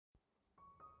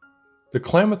The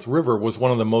Klamath River was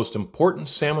one of the most important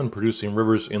salmon-producing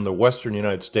rivers in the western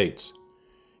United States.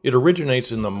 It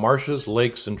originates in the marshes,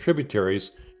 lakes, and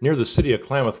tributaries near the city of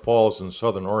Klamath Falls in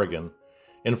southern Oregon,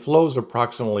 and flows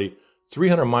approximately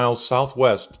 300 miles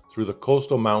southwest through the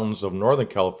coastal mountains of Northern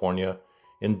California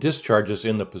and discharges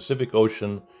in the Pacific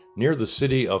Ocean near the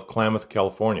city of Klamath,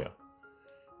 California.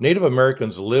 Native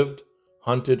Americans lived,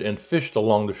 hunted, and fished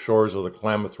along the shores of the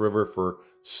Klamath River for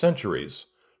centuries.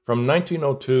 From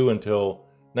 1902 until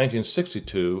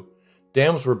 1962,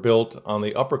 dams were built on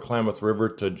the upper Klamath River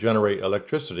to generate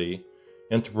electricity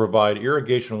and to provide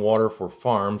irrigation water for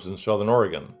farms in southern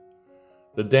Oregon.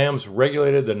 The dams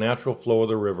regulated the natural flow of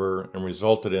the river and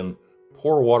resulted in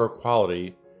poor water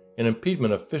quality and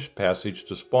impediment of fish passage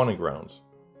to spawning grounds.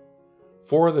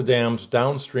 4 of the dams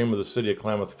downstream of the city of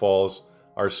Klamath Falls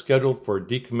are scheduled for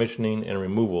decommissioning and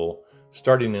removal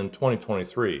starting in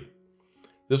 2023.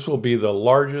 This will be the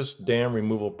largest dam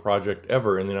removal project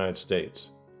ever in the United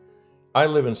States. I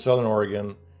live in southern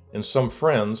Oregon, and some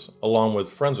friends, along with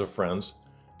friends of friends,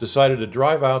 decided to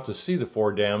drive out to see the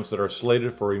 4 dams that are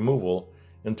slated for removal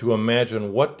and to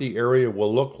imagine what the area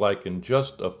will look like in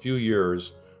just a few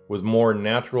years with more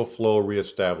natural flow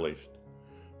reestablished.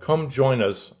 Come join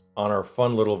us on our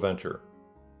fun little venture.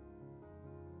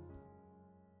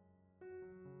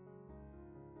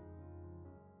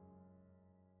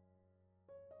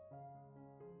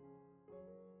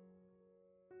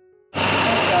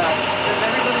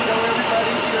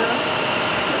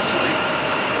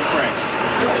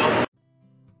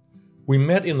 We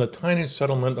met in the tiny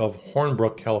settlement of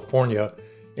Hornbrook, California,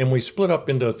 and we split up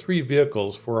into 3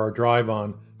 vehicles for our drive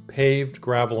on paved,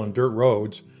 gravel, and dirt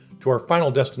roads to our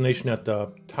final destination at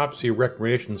the Topsy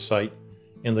Recreation Site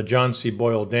in the John C.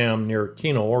 Boyle Dam near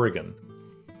Keno, Oregon.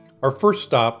 Our first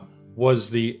stop was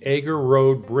the Agar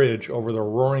Road Bridge over the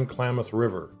roaring Klamath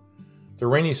River. The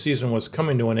rainy season was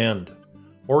coming to an end.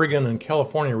 Oregon and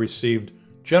California received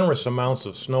generous amounts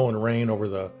of snow and rain over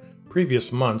the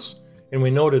previous months, and we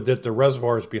noted that the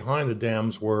reservoirs behind the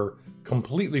dams were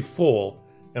completely full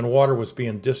and water was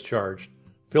being discharged,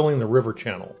 filling the river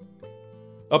channel.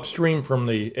 Upstream from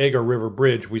the Agar River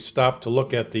Bridge, we stopped to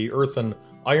look at the earthen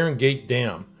Iron Gate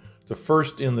Dam, the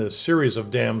first in the series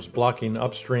of dams blocking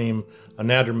upstream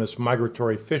anadromous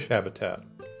migratory fish habitat.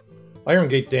 Iron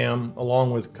Gate Dam,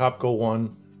 along with Copco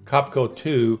 1, Copco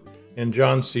 2, and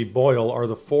John C. Boyle, are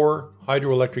the 4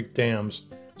 hydroelectric dams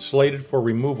slated for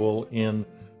removal in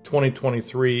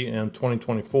 2023 and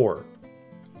 2024.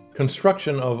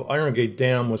 Construction of Iron Gate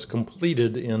Dam was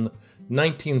completed in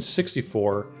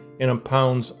 1964 and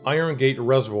impounds Iron Gate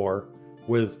Reservoir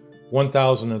with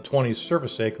 1,020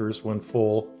 surface acres when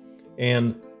full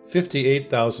and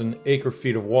 58,000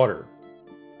 acre-feet of water.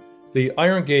 The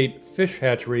Iron Gate fish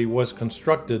hatchery was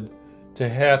constructed to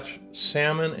hatch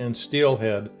salmon and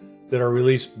steelhead that are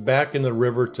released back in the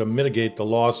river to mitigate the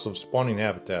loss of spawning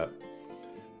habitat.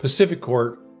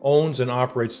 PacifiCorp owns and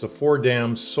operates the 4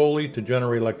 dams solely to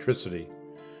generate electricity.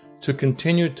 To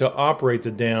continue to operate the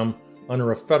dam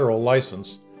under a federal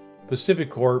license,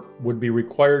 PacifiCorp would be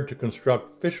required to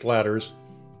construct fish ladders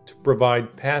to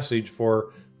provide passage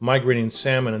for migrating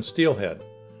salmon and steelhead.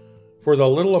 For the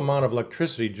little amount of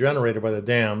electricity generated by the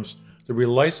dams, the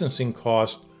relicensing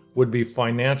cost would be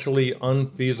financially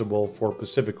unfeasible for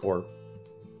PacifiCorp.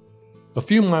 A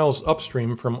few miles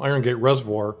upstream from Iron Gate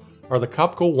Reservoir are the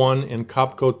Copco 1 and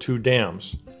Copco 2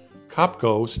 dams.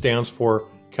 Copco stands for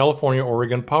California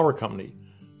Oregon Power Company,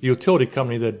 the utility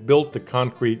company that built the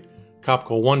concrete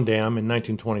Copco 1 dam in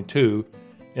 1922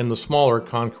 and the smaller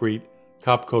concrete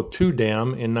Copco 2 dam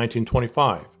in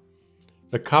 1925.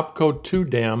 The Copco 2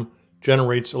 dam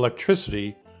generates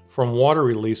electricity from water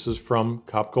releases from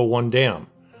Copco 1 dam.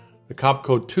 The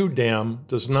Copco 2 dam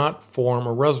does not form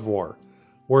a reservoir,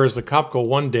 whereas the Copco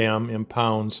 1 dam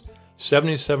impounds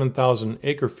 77,000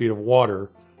 acre-feet of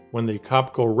water when the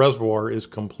Copco reservoir is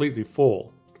completely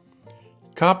full.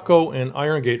 Copco and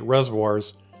Iron Gate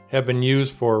reservoirs have been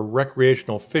used for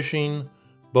recreational fishing,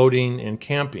 boating, and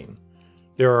camping.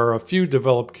 There are a few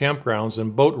developed campgrounds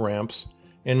and boat ramps,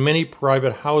 and many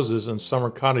private houses and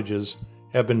summer cottages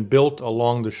have been built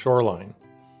along the shoreline.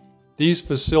 These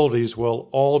facilities will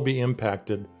all be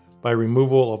impacted by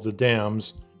removal of the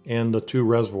dams and the 2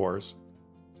 reservoirs.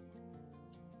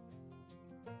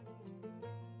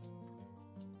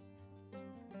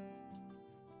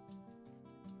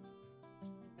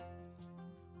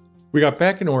 We got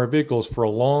back into our vehicles for a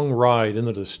long ride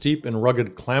into the steep and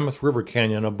rugged Klamath River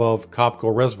Canyon above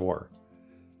Copco Reservoir.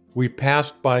 We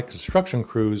passed by construction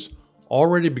crews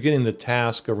already beginning the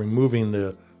task of removing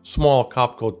the small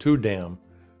Copco 2 dam,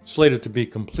 slated to be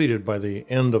completed by the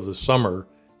end of the summer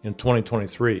in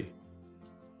 2023.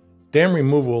 Dam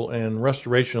removal and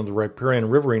restoration of the riparian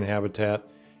riverine habitat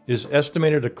is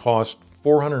estimated to cost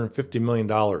 $450 million.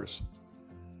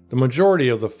 The majority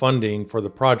of the funding for the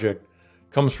project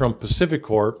comes from Pacific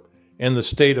Corp and the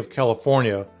state of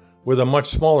California, with a much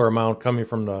smaller amount coming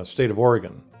from the state of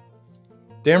Oregon.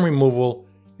 Dam removal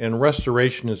and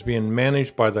restoration is being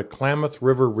managed by the Klamath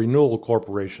River Renewal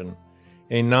Corporation,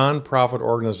 a non-profit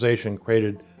organization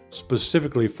created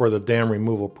specifically for the dam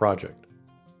removal project.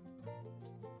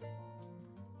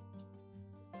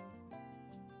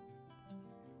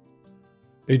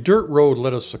 A dirt road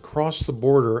led us across the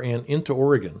border and into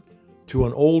Oregon to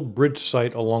an old bridge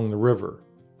site along the river.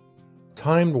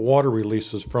 Timed water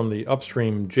releases from the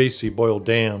upstream Boyle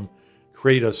Dam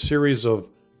create a series of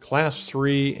Class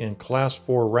 3 and Class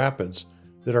 4 rapids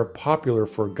that are popular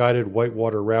for guided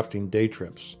whitewater rafting day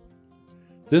trips.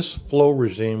 This flow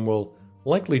regime will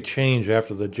likely change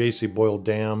after the Boyle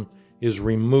Dam is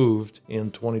removed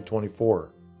in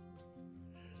 2024.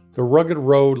 The rugged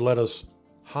road led us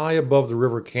high above the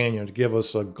river canyon to give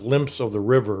us a glimpse of the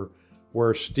river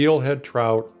where steelhead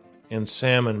trout and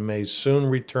salmon may soon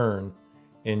return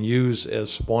and use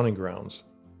as spawning grounds.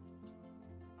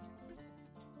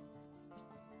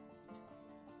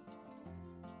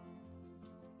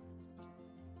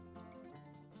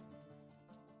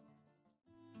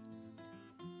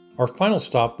 Our final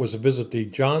stop was to visit the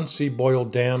John C. Boyle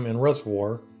Dam and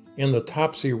Reservoir in the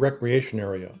Topsy Recreation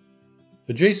Area.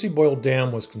 The J.C. Boyle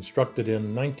Dam was constructed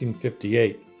in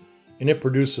 1958, and it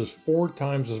produces 4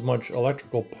 times as much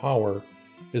electrical power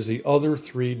as the other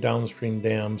 3 downstream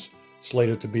dams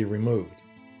slated to be removed.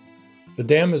 The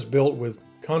dam is built with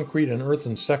concrete and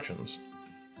earthen sections.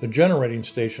 The generating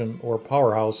station, or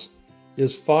powerhouse,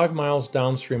 is 5 miles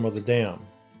downstream of the dam.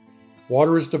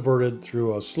 Water is diverted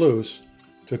through a sluice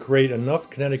to create enough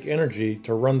kinetic energy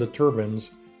to run the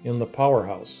turbines in the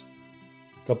powerhouse.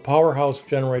 The powerhouse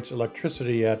generates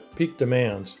electricity at peak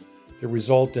demands that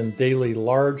result in daily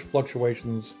large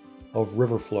fluctuations of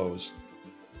river flows.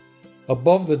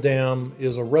 Above the dam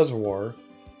is a reservoir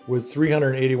with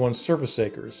 381 surface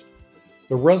acres.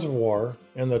 The reservoir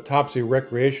and the Topsy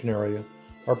Recreation Area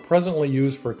are presently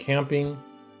used for camping,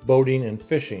 boating, and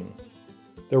fishing.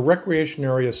 The recreation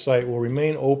area site will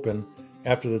remain open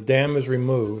after the dam is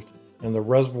removed and the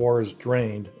reservoir is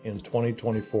drained in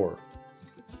 2024.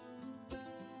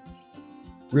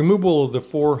 Removal of the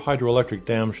 4 hydroelectric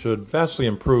dams should vastly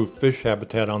improve fish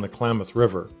habitat on the Klamath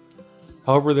River.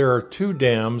 However, there are 2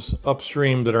 dams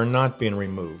upstream that are not being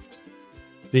removed.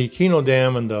 The Keno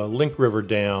Dam and the Link River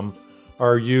Dam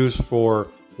are used for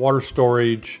water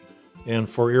storage and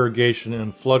for irrigation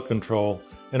and flood control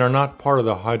and are not part of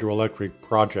the hydroelectric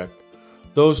project.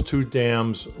 Those 2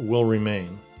 dams will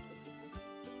remain.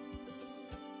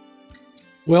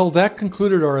 Well, that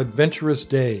concluded our adventurous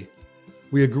day.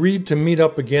 We agreed to meet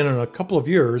up again in a couple of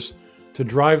years to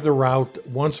drive the route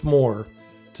once more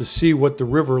to see what the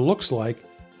river looks like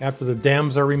after the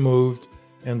dams are removed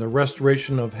and the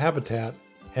restoration of habitat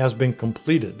has been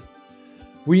completed.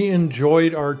 We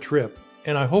enjoyed our trip,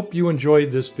 and I hope you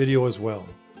enjoyed this video as well.